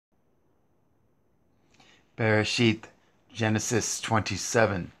Bereshith, Genesis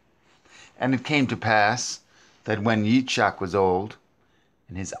 27. And it came to pass that when Yitzchak was old,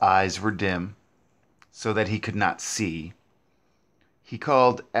 and his eyes were dim, so that he could not see, he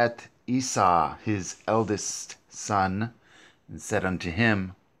called at Esau his eldest son, and said unto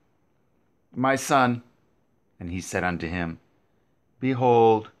him, My son. And he said unto him,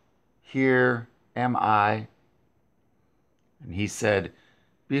 Behold, here am I. And he said,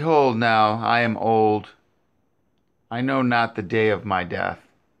 Behold now, I am old. I know not the day of my death.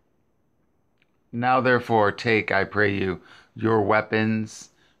 Now therefore take, I pray you, your weapons,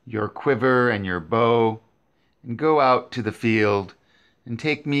 your quiver and your bow, and go out to the field, and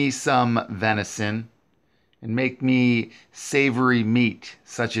take me some venison, and make me savory meat,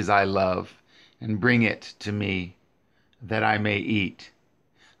 such as I love, and bring it to me, that I may eat,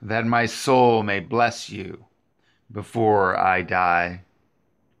 that my soul may bless you before I die.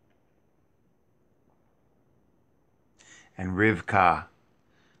 And Rivkah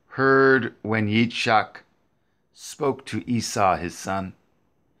heard when Yitzchak spoke to Esau his son.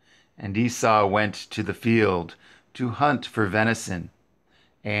 And Esau went to the field to hunt for venison,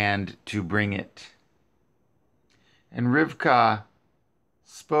 and to bring it. And Rivkah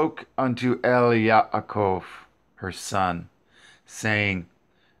spoke unto Yaakov her son, saying,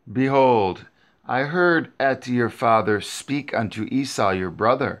 Behold, I heard at your father speak unto Esau your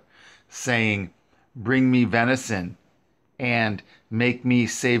brother, saying, Bring me venison, and make me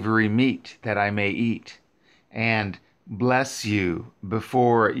savory meat, that I may eat, and bless you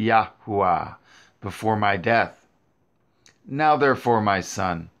before Yahuwah, before my death. Now therefore, my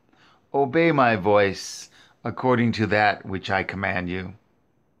son, obey my voice according to that which I command you.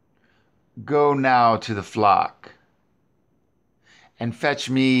 Go now to the flock, and fetch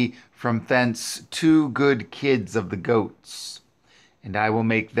me from thence 2 good kids of the goats, and I will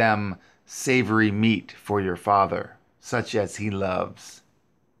make them savory meat for your father, such as he loves.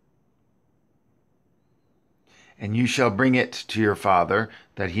 And you shall bring it to your father,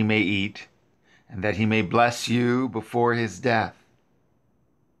 that he may eat, and that he may bless you before his death.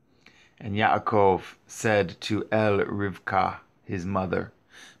 And Yaakov said to Rivkah, his mother,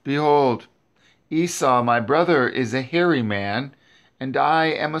 Behold, Esau my brother is a hairy man, and I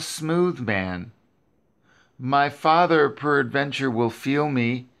am a smooth man. My father peradventure will feel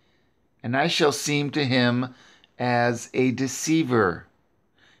me, and I shall seem to him as a deceiver,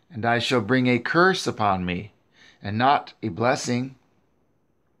 and I shall bring a curse upon me, and not a blessing.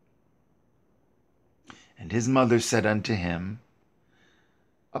 And his mother said unto him,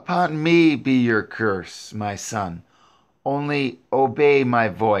 Upon me be your curse, my son, only obey my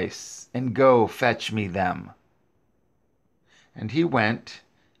voice, and go fetch me them. And he went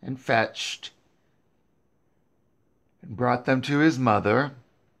and fetched, and brought them to his mother,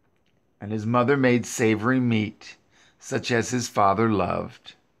 and his mother made savory meat, such as his father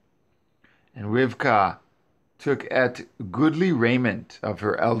loved. And Rivkah took at goodly raiment of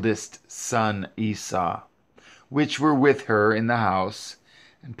her eldest son Esau, which were with her in the house,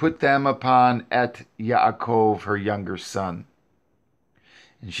 and put them upon at Yaakov her younger son.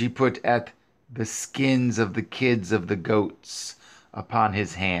 And she put at the skins of the kids of the goats upon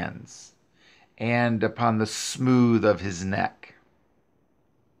his hands, and upon the smooth of his neck.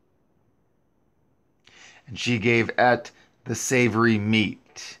 And she gave at the savory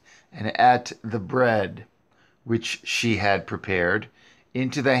meat, and at the bread, which she had prepared,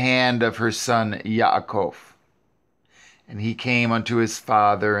 into the hand of her son Yaakov. And he came unto his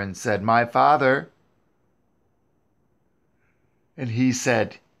father, and said, My father. And he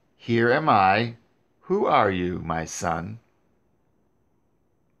said, Here am I. Who are you, my son?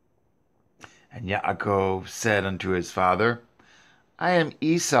 And Yaakov said unto his father, I am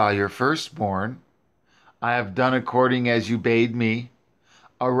Esau your firstborn. I have done according as you bade me.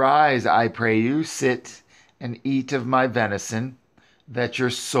 Arise, I pray you, sit and eat of my venison, that your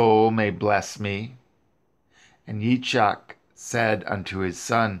soul may bless me. And Yitzchak said unto his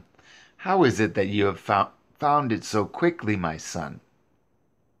son, How is it that you have found it so quickly, my son?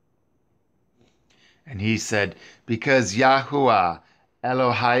 And he said, Because Yahuwah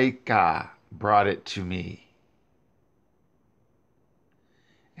Elohika brought it to me.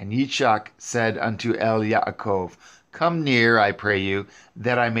 And Yitzchak said unto Yaakov, Come near, I pray you,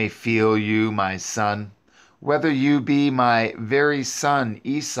 that I may feel you, my son, whether you be my very son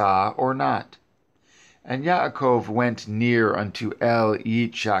Esau or not. And Yaakov went near unto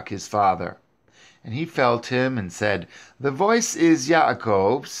Yitzchak his father, and he felt him, and said, The voice is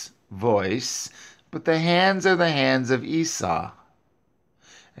Yaakov's voice, but the hands are the hands of Esau.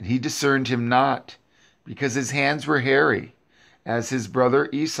 And he discerned him not, because his hands were hairy, as his brother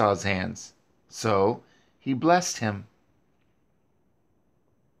Esau's hands. So he blessed him.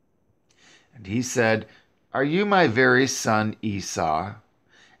 And he said, "Are you my very son Esau?"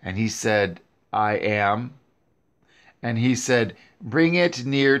 And he said, "I am." And he said, "Bring it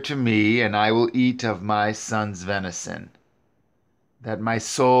near to me, and I will eat of my son's venison, that my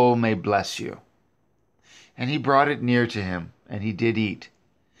soul may bless you." And he brought it near to him, and he did eat.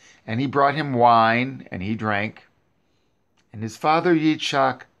 And he brought him wine, and he drank. And his father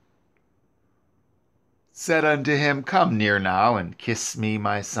Yitzchak said unto him, "Come near now, and kiss me,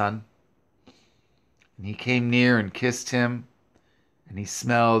 my son." And he came near and kissed him, and he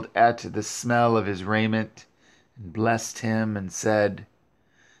smelled at the smell of his raiment, and blessed him, and said,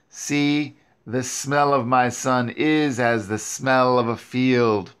 "See, the smell of my son is as the smell of a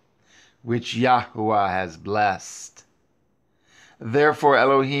field, which Yahuwah has blessed. Therefore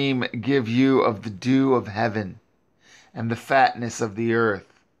Elohim give you of the dew of heaven, and the fatness of the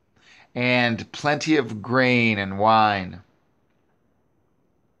earth, and plenty of grain and wine.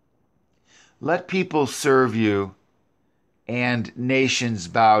 Let people serve you, and nations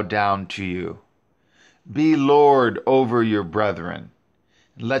bow down to you. Be Lord over your brethren,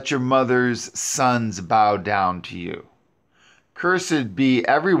 and let your mother's sons bow down to you. Cursed be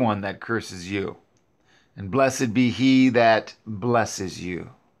everyone that curses you, and blessed be he that blesses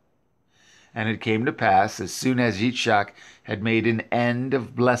you." And it came to pass, as soon as Yitzchak had made an end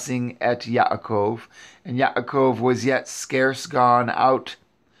of blessing at Yaakov, and Yaakov was yet scarce gone out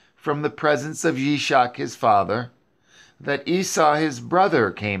from the presence of Yitzchak his father, that Esau his brother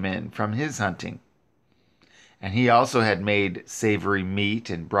came in from his hunting. And he also had made savory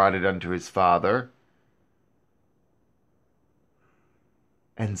meat, and brought it unto his father,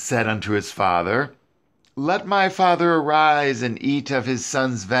 and said unto his father, "Let my father arise and eat of his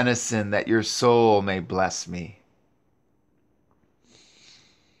son's venison, that your soul may bless me."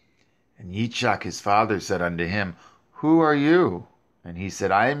 And Yitzchak his father said unto him, "Who are you?" And he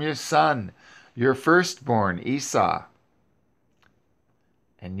said, "I am your son, your firstborn Esau."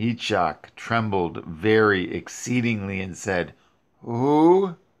 And Yitzchak trembled very exceedingly, and said,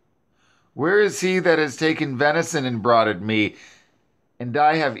 "Who? Where is he that has taken venison and brought it me? And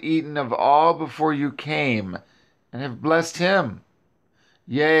I have eaten of all before you came, and have blessed him.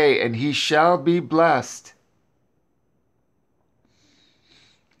 Yea, and he shall be blessed."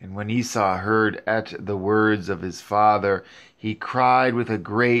 And when Esau heard at the words of his father, he cried with a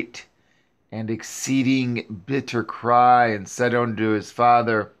great and exceeding bitter cry, and said unto his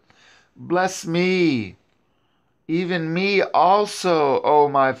father, "Bless me, even me also, O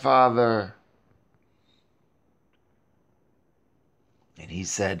my father." And he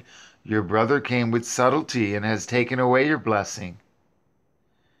said, "Your brother came with subtlety, and has taken away your blessing."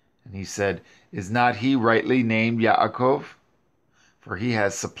 And he said, "Is not he rightly named Yaakov? For he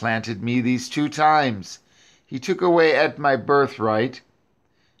has supplanted me these 2 times. He took away at my birthright,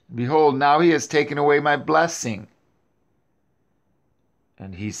 and behold, now he has taken away my blessing."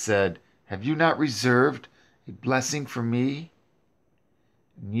 And he said, "Have you not reserved a blessing for me?"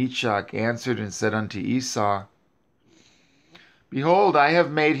 And Yitzchak answered and said unto Esau, "Behold, I have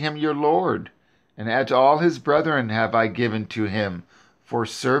made him your lord, and at all his brethren have I given to him for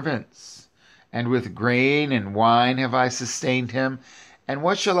servants, and with grain and wine have I sustained him. And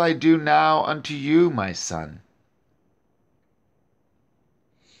what shall I do now unto you, my son?"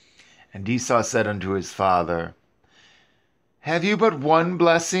 And Esau said unto his father, "Have you but one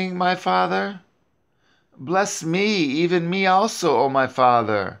blessing, my father? Bless me, even me also, O my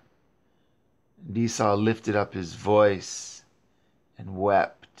father." And Esau lifted up his voice and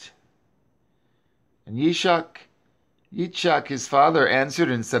wept. And Yitzchak his father answered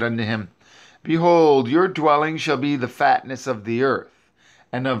and said unto him, "Behold, your dwelling shall be the fatness of the earth,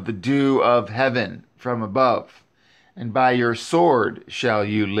 and of the dew of heaven from above. And by your sword shall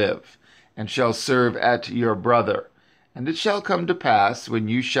you live, and shall serve at your brother. And it shall come to pass, when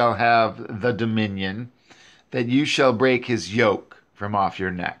you shall have the dominion, that you shall break his yoke from off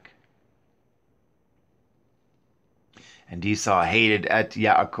your neck." And Esau hated at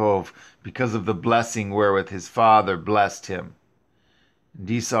Yaakov because of the blessing wherewith his father blessed him. And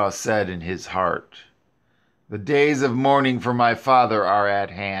Esau said in his heart, "The days of mourning for my father are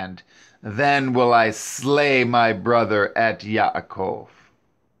at hand. Then will I slay my brother at Yaakov."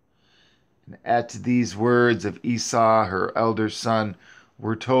 And at these words of Esau, her elder son,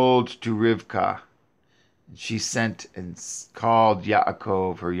 were told to Rivkah. And she sent and called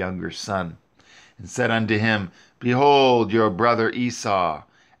Yaakov, her younger son, and said unto him, "Behold, your brother Esau,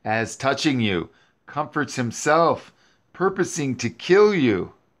 as touching you, comforts himself, purposing to kill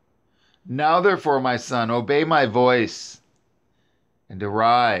you. Now therefore, my son, obey my voice, and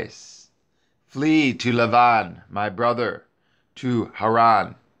arise, Flee to Lavan, my brother, to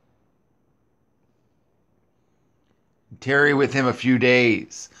Haran. Tarry with him a few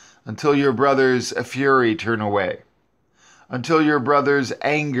days, until your brother's fury turn away, until your brother's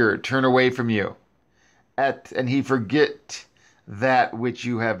anger turn away from you, and he forget that which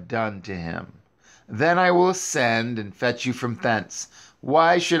you have done to him. Then I will ascend and fetch you from thence.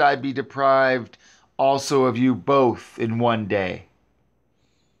 Why should I be deprived also of you both in one day?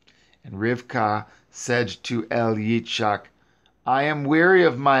 And Rivkah said to HalleluYAH, I am weary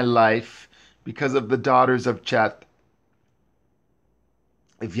of my life because of the daughters of Cheth.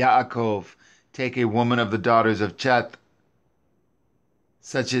 If Yaakov take a woman of the daughters of Cheth,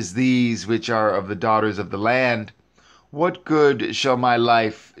 such as these which are of the daughters of the land, what good shall my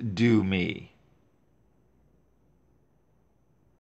life do me?